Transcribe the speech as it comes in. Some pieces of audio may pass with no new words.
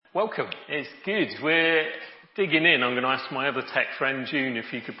Welcome. It's good. We're digging in. I'm going to ask my other tech friend, June,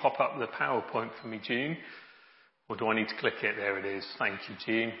 if you could pop up the PowerPoint for me, June. Or do I need to click it? There it is. Thank you,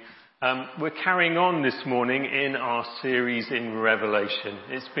 June. We're carrying on this morning in our series in Revelation.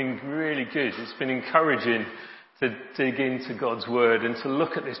 It's been really good. It's been encouraging to dig into God's Word and to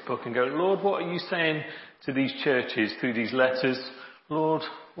look at this book and go, Lord, what are you saying to these churches through these letters? Lord,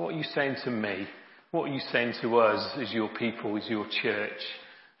 what are you saying to me? What are you saying to us as your people, as your church?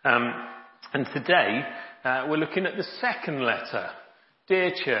 And today, we're looking at the second letter.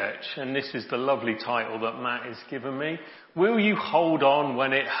 Dear Church, and this is the lovely title that Matt has given me. Will you hold on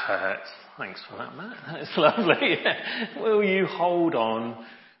when it hurts? Thanks for that, Matt. That's lovely. Will you hold on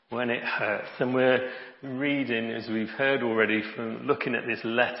when it hurts? And we're reading, as we've heard already, from looking at this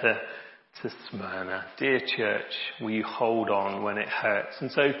letter to Smyrna. Dear Church, will you hold on when it hurts?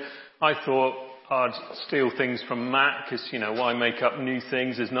 And so I thought I'd steal things from Matt, because, why make up new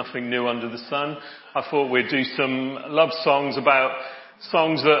things? There's nothing new under the sun. I thought we'd do some love songs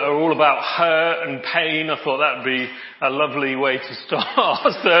songs that are all about hurt and pain. I thought that'd be a lovely way to start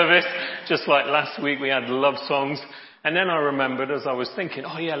our service. Just like last week we had love songs. And then I remembered as I was thinking,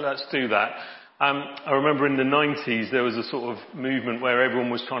 oh yeah, let's do that. I remember in the 90s there was a sort of movement where everyone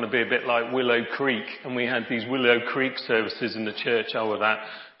was trying to be a bit like Willow Creek, and we had these Willow Creek services in the church over that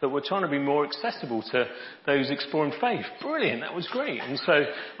were trying to be more accessible to those exploring faith. Brilliant, that was great. And so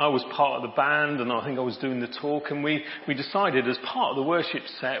I was part of the band, and I think I was doing the talk, and we decided as part of the worship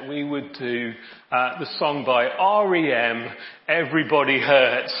set we would do the song by R.E.M., Everybody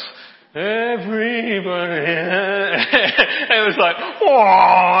Hurts. Everybody. It was like,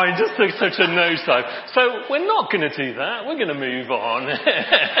 oh, it just took such a nosedive. So we're not going to do that. We're going to move on.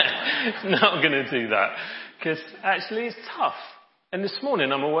 Not going to do that. Because actually it's tough. And this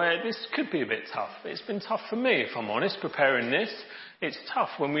morning I'm aware this could be a bit tough. It's been tough for me, if I'm honest, preparing this. It's tough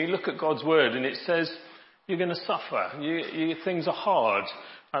when we look at God's Word and it says you're going to suffer. Things are hard.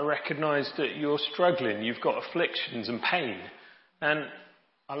 I recognise that you're struggling. You've got afflictions and pain. And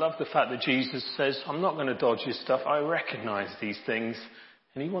I love the fact that Jesus says, I'm not going to dodge your stuff. I recognise these things.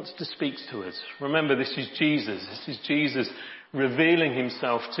 And he wants to speak to us. Remember, this is Jesus. This is Jesus revealing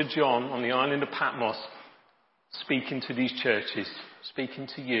himself to John on the island of Patmos, speaking to these churches, speaking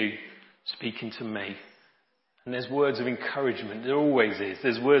to you, speaking to me. And there's words of encouragement. There always is.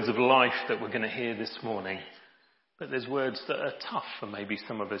 There's words of life that we're going to hear this morning. But there's words that are tough for maybe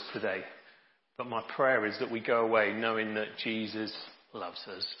some of us today. But my prayer is that we go away knowing that Jesus loves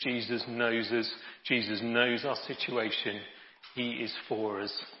us. Jesus knows us. Jesus knows our situation. He is for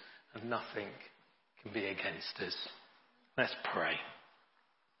us, and nothing can be against us. Let's pray.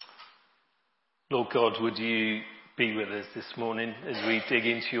 Lord God, would you be with us this morning as we dig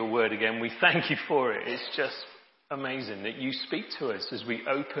into your word again? We thank you for it. It's just amazing that you speak to us as we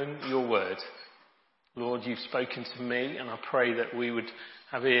open your word. Lord, you've spoken to me, and I pray that we would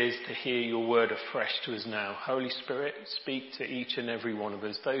have ears to hear your word afresh to us now. Holy Spirit, speak to each and every one of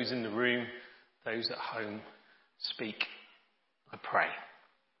us, those in the room, those at home. Speak, I pray.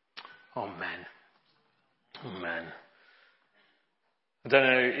 Amen. Amen. I don't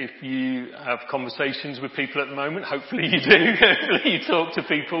know if you have conversations with people at the moment. Hopefully you do. Hopefully you talk to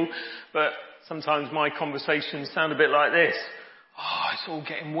people. But sometimes my conversations sound a bit like this. Oh, it's all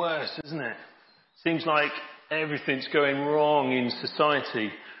getting worse, isn't it? Seems like everything's going wrong in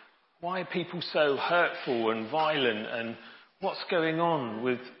society. Why are people so hurtful and violent? And what's going on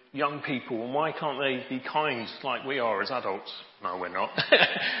with young people? And why can't they be kind like we are as adults? No, we're not.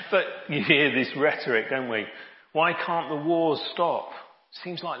 But you hear this rhetoric, don't we? Why can't the wars stop?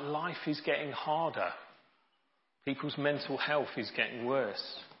 Seems like life is getting harder. People's mental health is getting worse.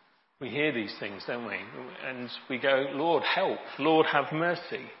 We hear these things, don't we? And we go, Lord, help. Lord, have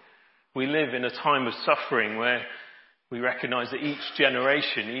mercy. We live in a time of suffering where we recognise that each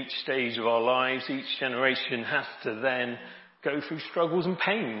generation, each stage of our lives, each generation has to then go through struggles and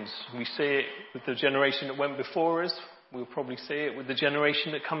pains. We see it with the generation that went before us. We'll probably see it with the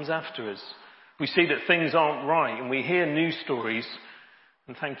generation that comes after us. We see that things aren't right, and we hear news stories.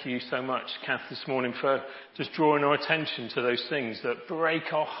 And thank you so much, Kath, this morning for just drawing our attention to those things that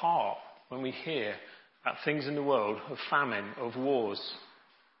break our heart when we hear about things in the world of famine, of wars,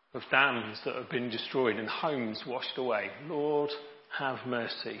 of dams that have been destroyed and homes washed away. Lord, have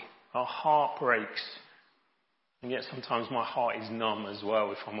mercy. Our heart breaks. And yet sometimes my heart is numb as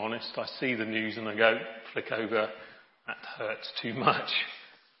well, if I'm honest. I see the news and I go, flick over, that hurts too much.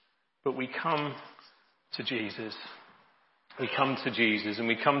 But we come to Jesus. We come to Jesus and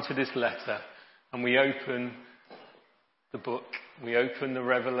we come to this letter and we open the book. We open the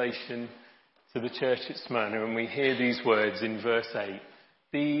Revelation to the church at Smyrna and we hear these words in verse 8.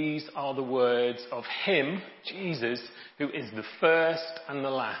 These are the words of him, Jesus, who is the first and the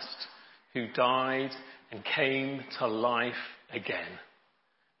last, who died and came to life again.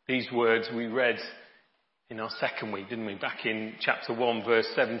 These words we read in our second week, didn't we? Back in chapter 1, verse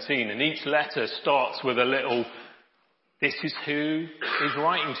 17. And each letter starts with a little, this is who is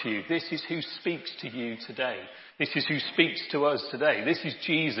writing to you. This is who speaks to you today. This is who speaks to us today. This is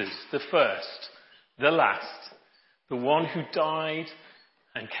Jesus, the first, the last, the one who died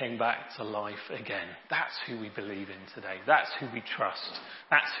and came back to life again. That's who we believe in today. That's who we trust.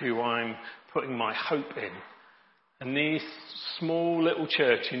 That's who I'm putting my hope in. And this small little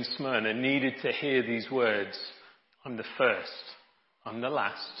church in Smyrna needed to hear these words. I'm the first. I'm the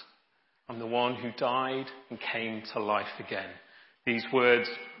last. I'm the one who died and came to life again. These words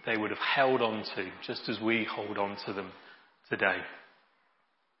they would have held on to just as we hold on to them today.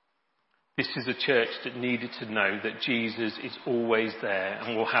 This is a church that needed to know that Jesus is always there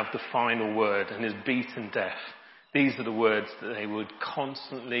and will have the final word and has beaten death. These are the words that they would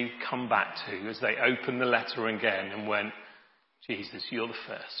constantly come back to as they opened the letter again and went, Jesus, you're the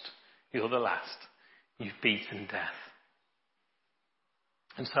first. You're the last. You've beaten death.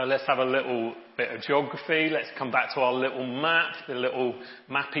 And so let's have a little bit of geography. Let's come back to our little map, the little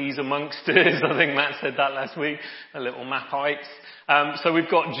mappies amongst us. I think Matt said that last week, the little mappites. So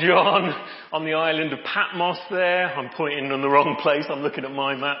we've got John on the island of Patmos there. I'm pointing on the wrong place. I'm looking at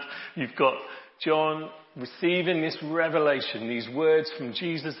my map. You've got John receiving this revelation, these words from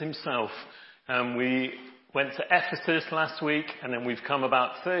Jesus himself. We went to Ephesus last week, and then we've come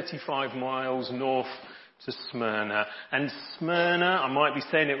about 35 miles north to Smyrna. And Smyrna, I might be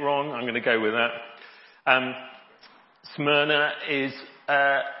saying it wrong, I'm going to go with that. Smyrna is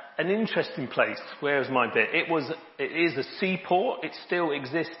an interesting place. Where's my bit? It is a seaport. It still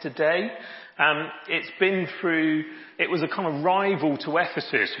exists today. It was a kind of rival to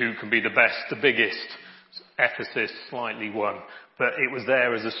Ephesus, who can be the best, the biggest. Ephesus slightly won, but it was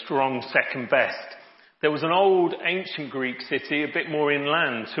there as a strong second best. There was an old ancient Greek city, a bit more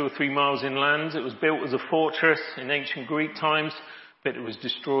inland, 2 or 3 miles inland. It was built as a fortress in ancient Greek times, but it was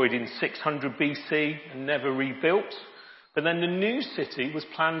destroyed in 600 BC and never rebuilt. But then the new city was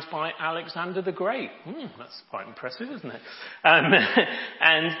planned by Alexander the Great. That's quite impressive, isn't it?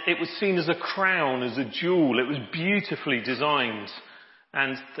 And it was seen as a crown, as a jewel. It was beautifully designed.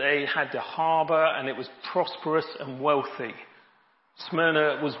 And they had a harbour, and it was prosperous and wealthy.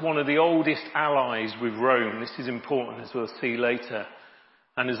 Smyrna was one of the oldest allies with Rome. This is important, as we'll see later.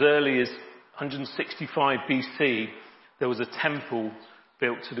 And as early as 165 BC, there was a temple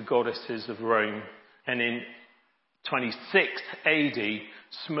built to the goddesses of Rome. And in 26 AD,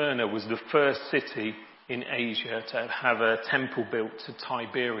 Smyrna was the first city in Asia to have a temple built to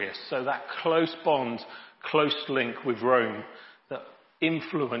Tiberius. So that close bond, close link with Rome that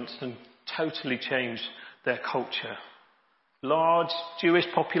influenced and totally changed their culture. Large Jewish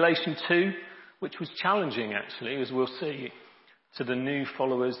population too, which was challenging actually, as we'll see, to the new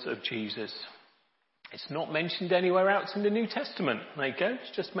followers of Jesus. It's not mentioned anywhere else in the New Testament. There you go.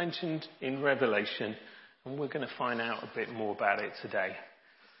 It's just mentioned in Revelation. And we're going to find out a bit more about it today.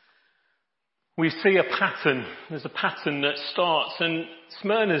 We see a pattern. There's a pattern that starts, and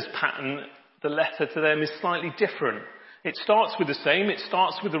Smyrna's pattern, the letter to them, is slightly different. It starts with the same. It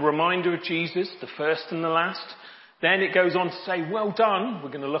starts with a reminder of Jesus, the first and the last. Then it goes on to say, well done. We're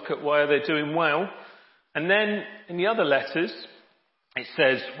going to look at why they're doing well. And then in the other letters, it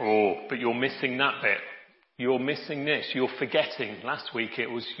says, oh, but you're missing that bit. You're missing this. You're forgetting. Last week it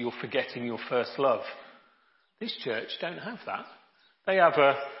was, you're forgetting your first love. This church don't have that. They have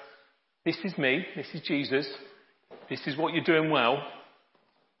this is me, this is Jesus, this is what you're doing well,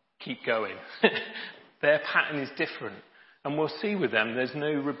 keep going. Their pattern is different. And we'll see with them, there's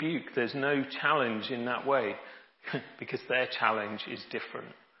no rebuke, there's no challenge in that way, because their challenge is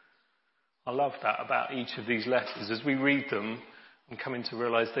different. I love that about each of these letters. As we read them, I'm coming to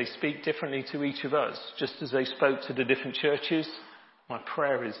realise they speak differently to each of us, just as they spoke to the different churches. My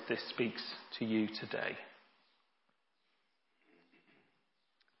prayer is this speaks to you today.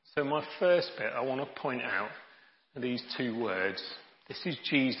 So my first bit, I want to point out these 2 words. This is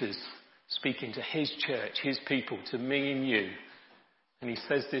Jesus speaking to his church, his people, to me and you. And he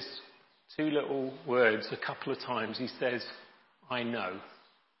says this 2 little words a couple of times. He says, I know.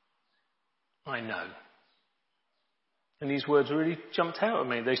 I know. And these words really jumped out at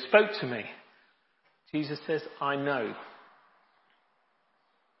me. They spoke to me. Jesus says, I know.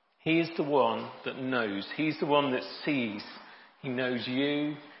 He is the one that knows. He's the one that sees. He knows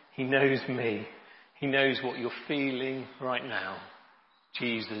you. He knows me. He knows what you're feeling right now.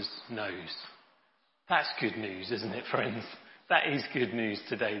 Jesus knows. That's good news, isn't it, friends? That is good news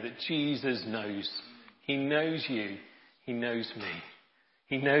today, that Jesus knows. He knows you. He knows me.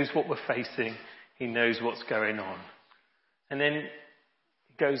 He knows what we're facing. He knows what's going on. And then it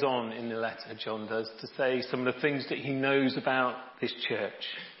goes on in the letter, John does, to say some of the things that he knows about this church.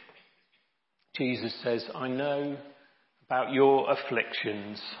 Jesus says, I know about your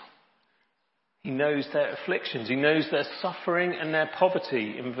afflictions. He knows their afflictions. He knows their suffering and their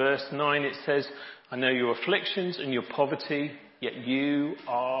poverty. In verse 9 it says, I know your afflictions and your poverty, yet you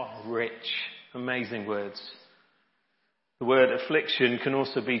are rich. Amazing words. The word affliction can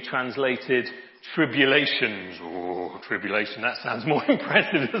also be translated tribulations. Oh, tribulation. That sounds more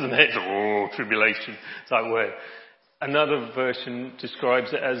impressive, doesn't it? Oh, tribulation. Type word. Another version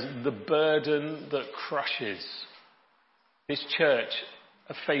describes it as the burden that crushes. This church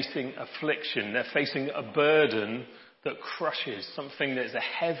are facing affliction. They're facing a burden that crushes, something that is a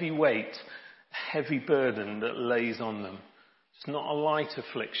heavy weight, a heavy burden that lays on them. It's not a light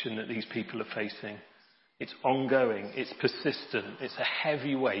affliction that these people are facing. It's ongoing. It's persistent. It's a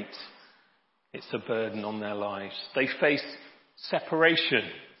heavy weight. It's a burden on their lives. They face separation.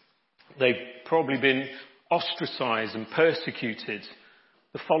 They've probably been ostracized and persecuted.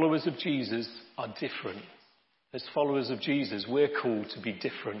 The followers of Jesus are different. As followers of Jesus, we're called to be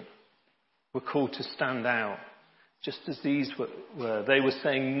different. We're called to stand out. Just as these were. They were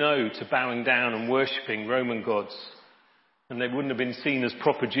saying no to bowing down and worshipping Roman gods. And they wouldn't have been seen as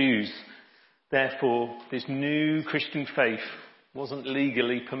proper Jews. Therefore, this new Christian faith wasn't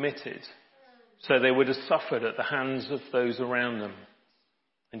legally permitted. So they would have suffered at the hands of those around them.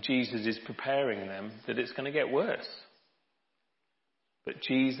 And Jesus is preparing them that it's going to get worse. But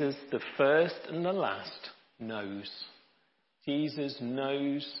Jesus, the first and the last, knows. Jesus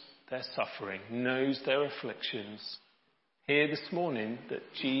knows their suffering, knows their afflictions. Hear this morning that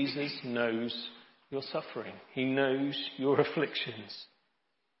Jesus knows your suffering. He knows your afflictions.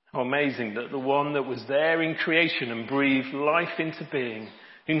 How amazing that the one that was there in creation and breathed life into being,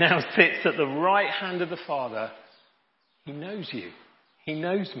 who now sits at the right hand of the Father, he knows you. He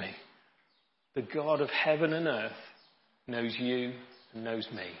knows me. The God of heaven and earth knows you and knows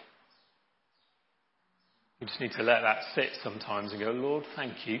me. We just need to let that sit sometimes and go, Lord,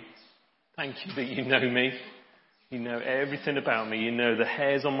 thank you. Thank you that you know me. You know everything about me. You know the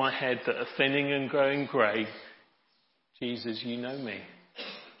hairs on my head that are thinning and growing grey. Jesus, you know me.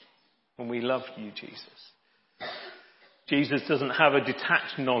 And we love you, Jesus. Jesus doesn't have a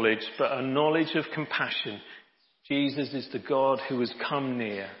detached knowledge, but a knowledge of compassion. Jesus is the God who has come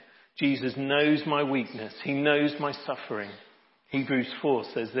near. Jesus knows my weakness. He knows my suffering. Hebrews 4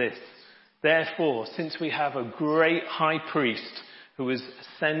 says this, therefore, since we have a great high priest who has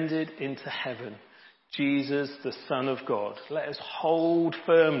ascended into heaven, Jesus, the Son of God, let us hold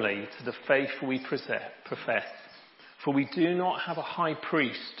firmly to the faith we profess. For we do not have a high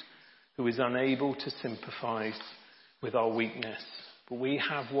priest who is unable to sympathize with our weakness, but we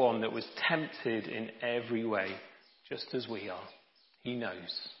have one that was tempted in every way, just as we are. He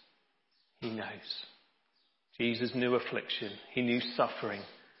knows. He knows. Jesus knew affliction. He knew suffering.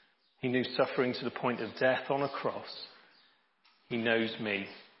 He knew suffering to the point of death on a cross. He knows me.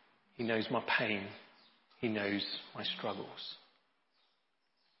 He knows my pain. He knows my struggles.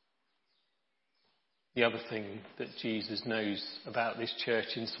 The other thing that Jesus knows about this church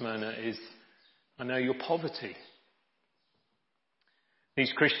in Smyrna is, I know your poverty.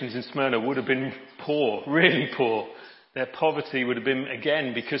 These Christians in Smyrna would have been poor, really poor. Their poverty would have been,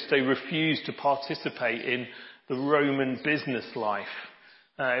 again, because they refused to participate in the Roman business life.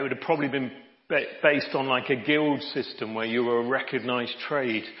 It would have probably been based on like a guild system where you were a recognised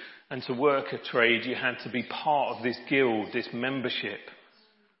trade. And to work a trade, you had to be part of this guild, this membership.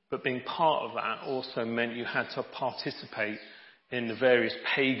 But being part of that also meant you had to participate in the various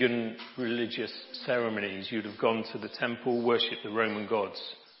pagan religious ceremonies. You'd have gone to the temple, worshipped the Roman gods.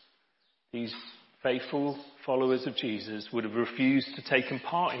 These faithful followers of Jesus would have refused to take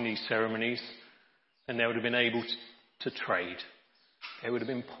part in these ceremonies, and they would have been able to trade. They would have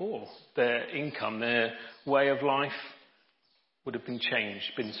been poor. Their income, their way of life would have been changed,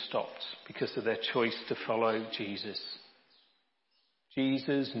 been stopped because of their choice to follow Jesus.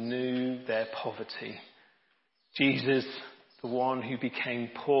 Jesus knew their poverty. Jesus, the one who became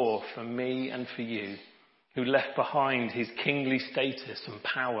poor for me and for you, who left behind his kingly status and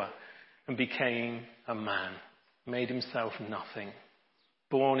power and became a man, made himself nothing,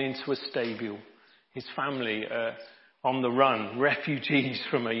 born into a stable, his family on the run, refugees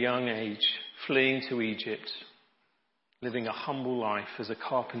from a young age, fleeing to Egypt, living a humble life as a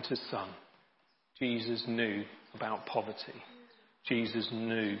carpenter's son. Jesus knew about poverty. Jesus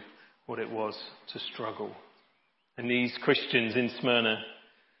knew what it was to struggle. And these Christians in Smyrna,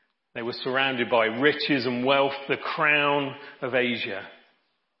 they were surrounded by riches and wealth, the crown of Asia.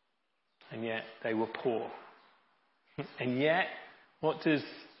 And yet they were poor. And yet, what does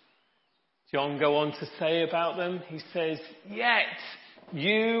John go on to say about them? He says, yet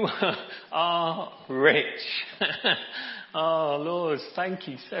you are rich. Oh, Lord, thank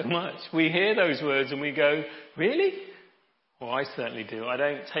you so much. We hear those words and we go, really? Well, I certainly do. I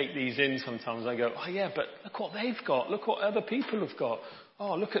don't take these in sometimes. I go, oh yeah, but look what they've got. Look what other people have got.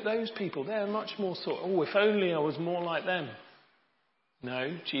 Oh, look at those people. They're much more if only I was more like them.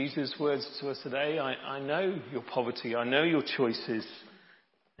 No, Jesus' words to us today, I know your poverty. I know your choices.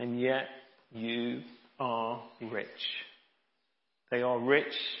 And yet you are rich. They are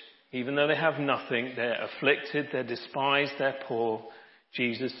rich, even though they have nothing. They're afflicted, they're despised, they're poor.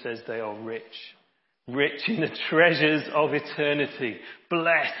 Jesus says they are rich. Rich in the treasures of eternity.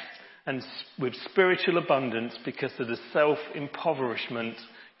 Blessed and with spiritual abundance because of the self-impoverishment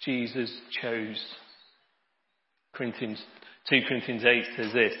Jesus chose. 2 Corinthians 8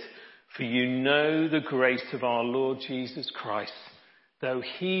 says this, for you know the grace of our Lord Jesus Christ, though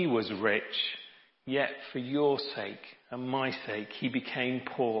he was rich, yet for your sake and my sake he became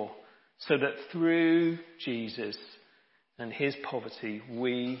poor, so that through Jesus and his poverty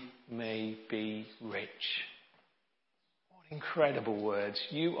we may be rich. What incredible words.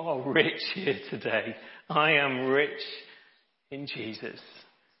 You are rich here today. I am rich in Jesus.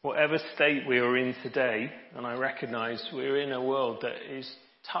 Whatever state we are in today, and I recognise we're in a world that is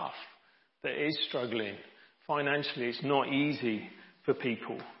tough, that is struggling. Financially, it's not easy for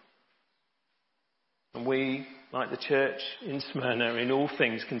people. And we, like the church in Smyrna, in all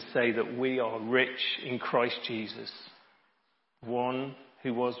things can say that we are rich in Christ Jesus. One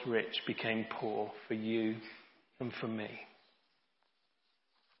who was rich became poor for you and for me.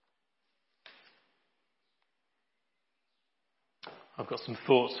 I've got some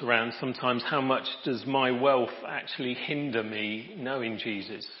thoughts around sometimes how much does my wealth actually hinder me knowing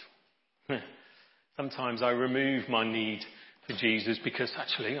Jesus? Sometimes I remove my need for Jesus because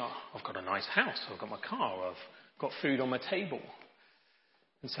actually I've got a nice house, I've got my car, I've got food on my table.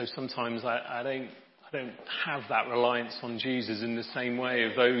 And so sometimes I don't have that reliance on Jesus in the same way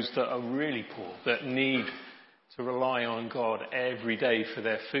of those that are really poor, that need to rely on God every day for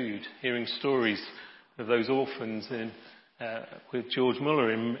their food. Hearing stories of those orphans with George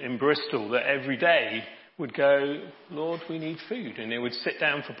Muller in Bristol that every day would go, Lord, we need food. And they would sit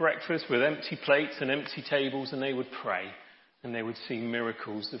down for breakfast with empty plates and empty tables and they would pray and they would see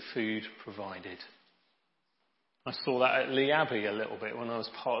miracles of food provided. I saw that at Lee Abbey a little bit when I was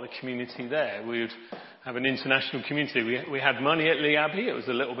part of the community there. We would have an international community. We had money at Lee Abbey. It was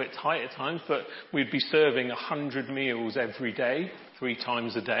a little bit tight at times, but we'd be serving 100 meals every day, 3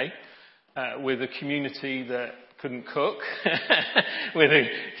 times a day, with a community that couldn't cook, with a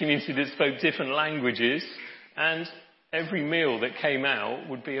community that spoke different languages, and every meal that came out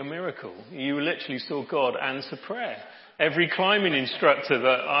would be a miracle. You literally saw God answer prayer. Every climbing instructor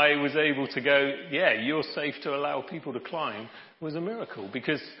that I was able to go, yeah, you're safe to allow people to climb, was a miracle,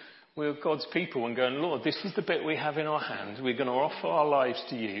 because we're God's people and going, Lord, this is the bit we have in our hands. We're going to offer our lives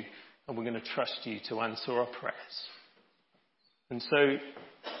to you, and we're going to trust you to answer our prayers. And so,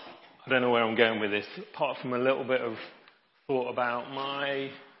 I don't know where I'm going with this, apart from a little bit of thought about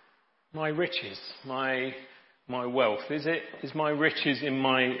my riches, my wealth. Is my riches in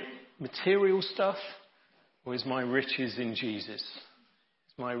my material stuff, or is my riches in Jesus?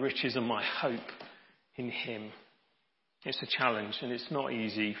 Is my riches and my hope in him? It's a challenge, and it's not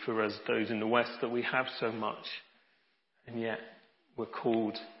easy for us, those in the West, that we have so much, and yet we're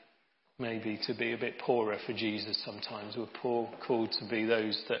called maybe to be a bit poorer for Jesus sometimes. We're called to be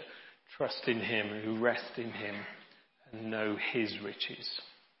those that trust in him, who rest in him and know his riches.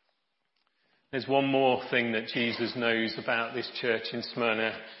 There's one more thing that Jesus knows about this church in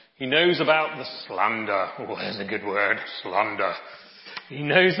Smyrna. He knows about the slander. Oh, there's a good word, slander. He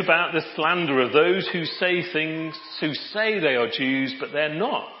knows about the slander of those who say things, who say they are Jews, but they're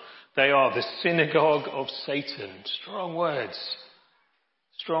not. They are the synagogue of Satan. Strong words.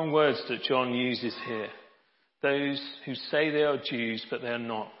 Strong words that John uses here. Those who say they are Jews, but they're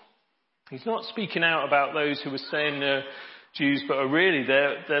not. He's not speaking out about those who are saying they're Jews, but are really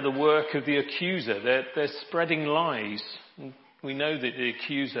they're the work of the accuser. They're spreading lies. And we know that the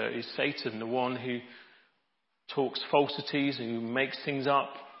accuser is Satan, the one who talks falsities, who makes things up.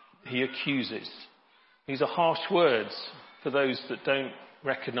 He accuses. These are harsh words for those that don't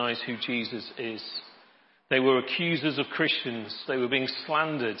recognise who Jesus is. They were accusers of Christians. They were being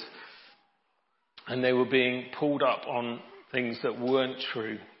slandered, and they were being pulled up on things that weren't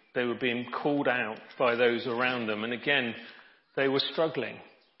true. They were being called out by those around them. And again, they were struggling.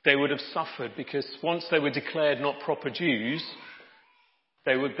 They would have suffered because once they were declared not proper Jews,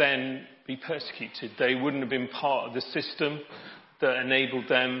 they would then be persecuted. They wouldn't have been part of the system that enabled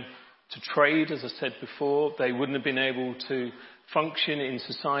them to trade, as I said before. They wouldn't have been able to function in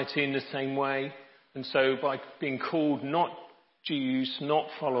society in the same way. And so by being called not Jews, not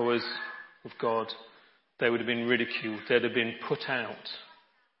followers of God, they would have been ridiculed. They'd have been put out.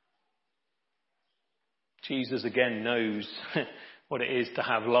 Jesus again knows what it is to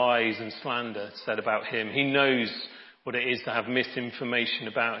have lies and slander said about him. He knows what it is to have misinformation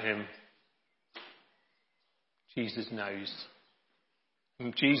about him. Jesus knows.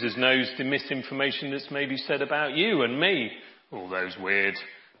 And Jesus knows the misinformation that's maybe said about you and me. All those weird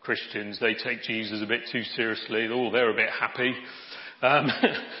Christians, they take Jesus a bit too seriously. Oh, they're a bit happy.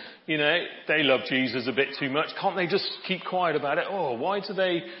 They love Jesus a bit too much. Can't they just keep quiet about it? Oh, why do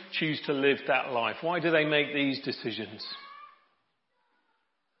they choose to live that life? Why do they make these decisions?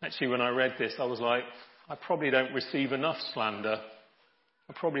 Actually, when I read this, I was like, I probably don't receive enough slander.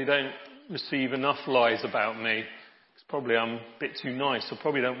 I probably don't receive enough lies about me. It's probably I'm a bit too nice. I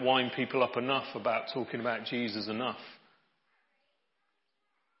probably don't wind people up enough about talking about Jesus enough.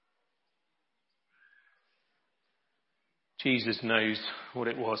 Jesus knows what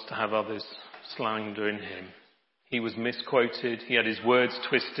it was to have others slandering him. He was misquoted. He had his words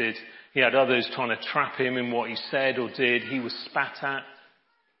twisted. He had others trying to trap him in what he said or did. He was spat at.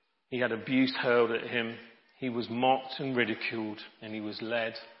 He had abuse hurled at him. He was mocked and ridiculed, and he was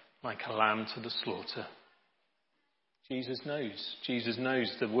led like a lamb to the slaughter. Jesus knows. Jesus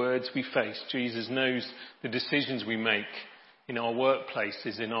knows the words we face. Jesus knows the decisions we make in our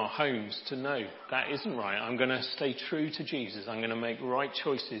workplaces, in our homes, to know that isn't right. I'm going to stay true to Jesus. I'm going to make right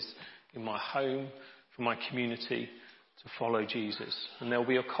choices in my home, for my community, to follow Jesus. And there'll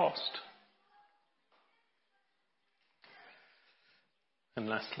be a cost. And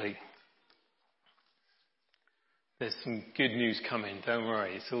lastly, there's some good news coming. Don't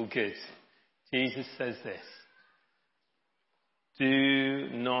worry, it's all good. Jesus says this: do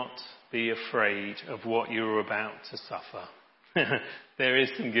not be afraid of what you're about to suffer. There is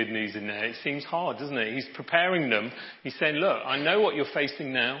some good news in there. It seems hard, doesn't it? He's preparing them. He's saying, look, I know what you're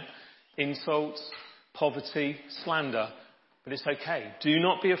facing now. Insults, poverty, slander. But it's okay. Do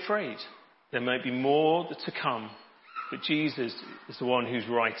not be afraid. There may be more to come. But Jesus is the one who's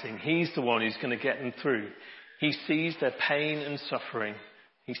writing. He's the one who's going to get them through. He sees their pain and suffering.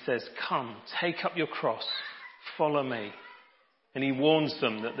 He says, come, take up your cross. Follow me. And he warns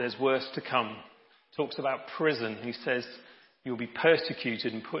them that there's worse to come. Talks about prison. He says, you'll be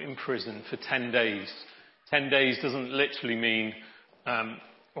persecuted and put in prison for 10 days. 10 days doesn't literally mean,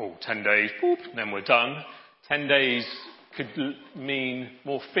 10 days, boop, then we're done. 10 days could mean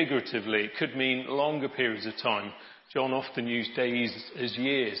more figuratively. It could mean longer periods of time. John often used days as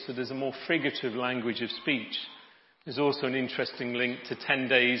years, so there's a more figurative language of speech. There's also an interesting link to 10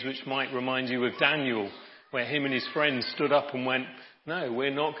 days, which might remind you of Daniel, where him and his friends stood up and went, no, we're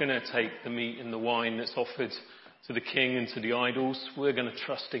not going to take the meat and the wine that's offered to the king and to the idols. We're going to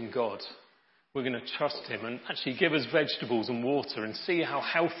trust in God. We're going to trust him and actually give us vegetables and water and see how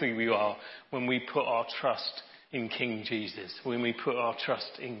healthy we are when we put our trust in King Jesus, when we put our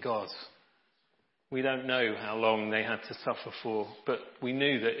trust in God. We don't know how long they had to suffer for, but we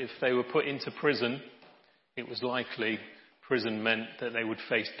knew that if they were put into prison, it was likely prison meant that they would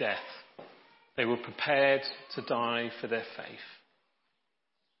face death. They were prepared to die for their faith.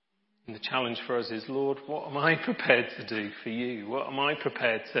 And the challenge for us is, Lord, what am I prepared to do for you? What am I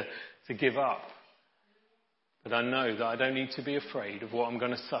prepared to give up? But I know that I don't need to be afraid of what I'm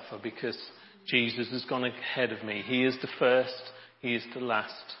going to suffer because Jesus has gone ahead of me. He is the first. He is the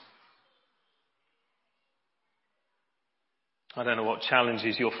last. I don't know what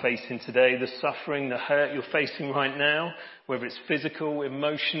challenges you're facing today, the suffering, the hurt you're facing right now, whether it's physical,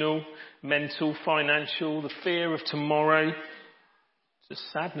 emotional, mental, financial, the fear of tomorrow, just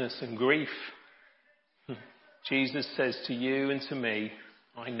sadness and grief. Jesus says to you and to me,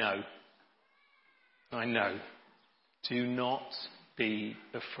 I know. Do not be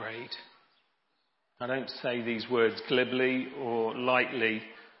afraid. I don't say these words glibly or lightly,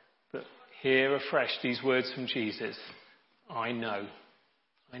 but hear afresh these words from Jesus. I know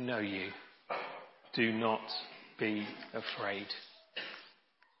you. Do not be afraid.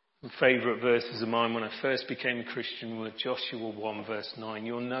 My favourite verses of mine when I first became a Christian were Joshua 1 verse 9.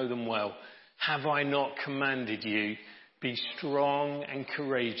 You'll know them well. Have I not commanded you? Be strong and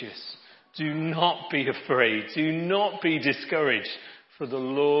courageous. Do not be afraid. Do not be discouraged. For the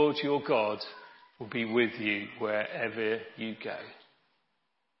Lord your God will be with you wherever you go.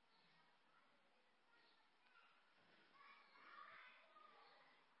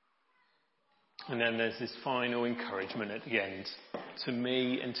 And then there's this final encouragement at the end to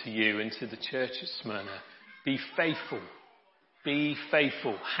me and to you and to the church at Smyrna. Be faithful. Be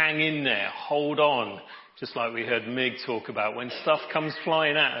faithful. Hang in there. Hold on. Just like we heard Mig talk about. When stuff comes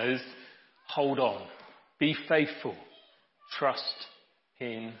flying at us, hold on. Be faithful. Trust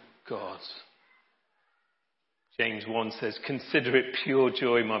in God. James 1 says, consider it pure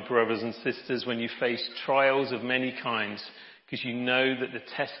joy, my brothers and sisters, when you face trials of many kinds, because you know that the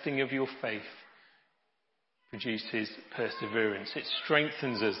testing of your faith produces perseverance. It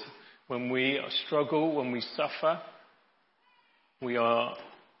strengthens us. When we struggle, when we suffer, we are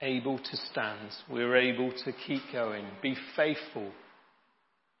able to stand. We're able to keep going. Be faithful,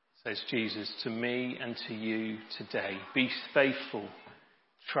 says Jesus, to me and to you today. Be faithful.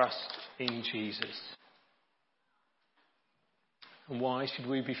 Trust in Jesus. And why should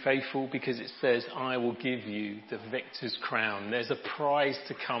we be faithful? Because it says, I will give you the victor's crown. There's a prize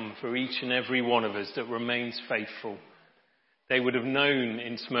to come for each and every one of us that remains faithful. They would have known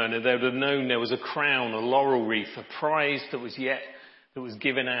in Smyrna, they would have known there was a crown, a laurel wreath, a prize that was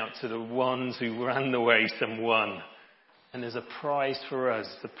given out to the ones who ran the race and won. And there's a prize for us,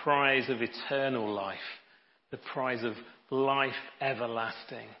 the prize of eternal life, the prize of life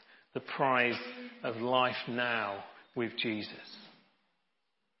everlasting, the prize of life now with Jesus.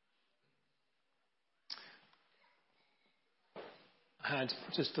 I had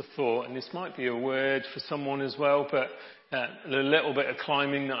just a thought, and this might be a word for someone as well, but a little bit of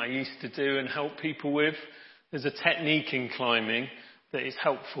climbing that I used to do and help people with. There's a technique in climbing that is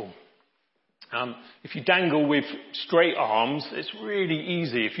helpful. If you dangle with straight arms, it's really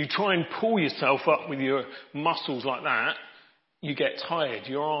easy. If you try and pull yourself up with your muscles like that, you get tired,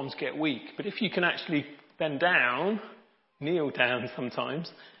 your arms get weak. But if you can actually bend down, kneel down sometimes,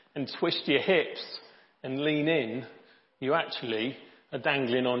 and twist your hips and lean in, you actually are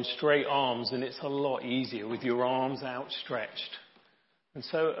dangling on straight arms, and it's a lot easier with your arms outstretched. And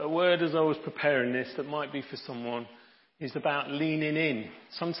so a word as I was preparing this that might be for someone is about leaning in.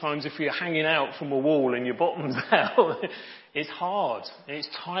 Sometimes if you're hanging out from a wall and your bottom's out, it's hard and it's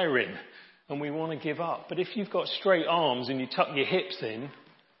tiring and we want to give up. But if you've got straight arms and you tuck your hips in,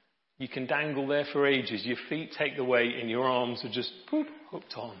 you can dangle there for ages. Your feet take the weight and your arms are just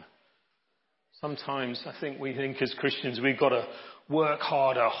hooked on. Sometimes I think we think as Christians we've got to work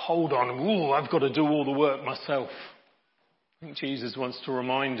harder, hold on, I've got to do all the work myself. I think Jesus wants to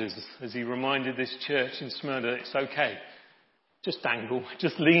remind us, as he reminded this church in Smyrna, it's okay. Just dangle,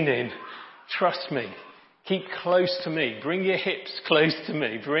 just lean in, trust me, keep close to me, bring your hips close to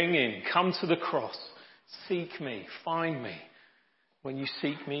me, bring in, come to the cross, seek me, find me. When you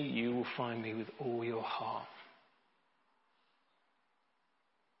seek me, you will find me with all your heart.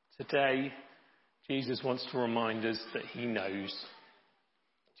 Today, Jesus wants to remind us that he knows.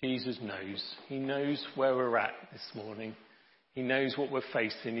 Jesus knows. He knows where we're at this morning. He knows what we're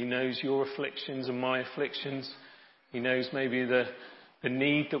facing. He knows your afflictions and my afflictions. He knows maybe the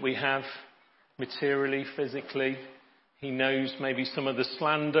need that we have materially, physically. He knows maybe some of the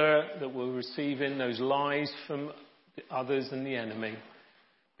slander that we're receiving, those lies from others and the enemy.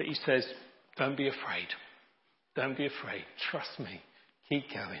 But he says, don't be afraid. Don't be afraid. Trust me.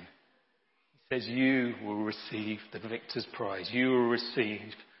 Keep going. He says, you will receive the victor's prize. You will receive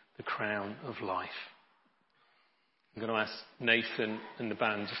the crown of life. I'm going to ask Nathan and the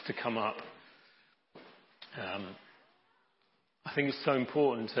band just to come up. I think it's so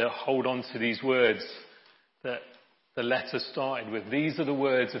important to hold on to these words that the letter started with. These are the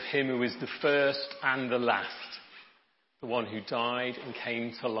words of him who is the first and the last, the one who died and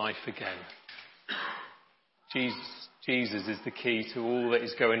came to life again. Jesus is the key to all that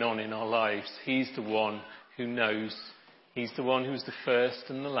is going on in our lives. He's the one who knows. He's the one who's the first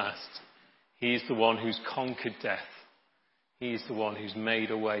and the last. He is the one who's conquered death. He is the one who's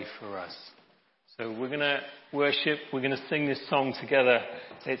made a way for us. So we're going to worship. We're going to sing this song together.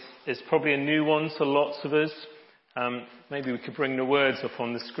 It's probably a new one to lots of us. Maybe we could bring the words up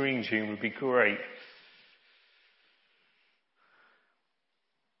on the screen, June, would be great.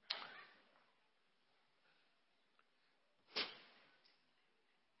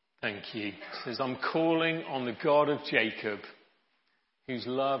 Thank you. It says, I'm calling on the God of Jacob, whose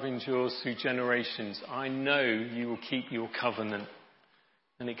love endures through generations. I know you will keep your covenant.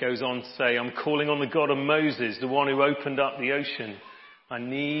 And it goes on to say, I'm calling on the God of Moses, the one who opened up the ocean. I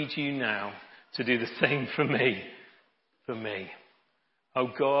need you now to do the same for me. For me. Oh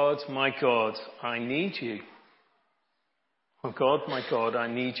God, my God, I need you. Oh God, my God, I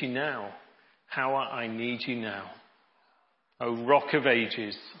need you now. How I need you now. Oh Rock of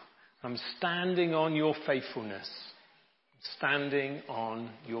Ages, I'm standing on your faithfulness. Standing on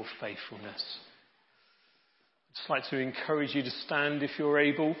your faithfulness. I'd just like to encourage you to stand if you're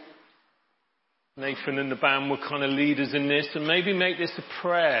able. Nathan and the band will kind of lead us in this, and maybe make this a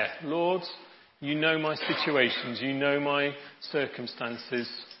prayer. Lord, you know my situations, you know my circumstances.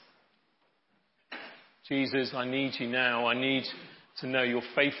 Jesus, I need you now. I need to know your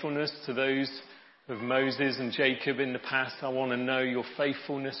faithfulness to those of Moses and Jacob in the past. I want to know your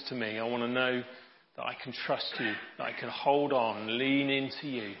faithfulness to me. I want to know that I can trust you, that I can hold on, lean into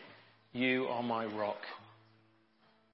you. You are my rock.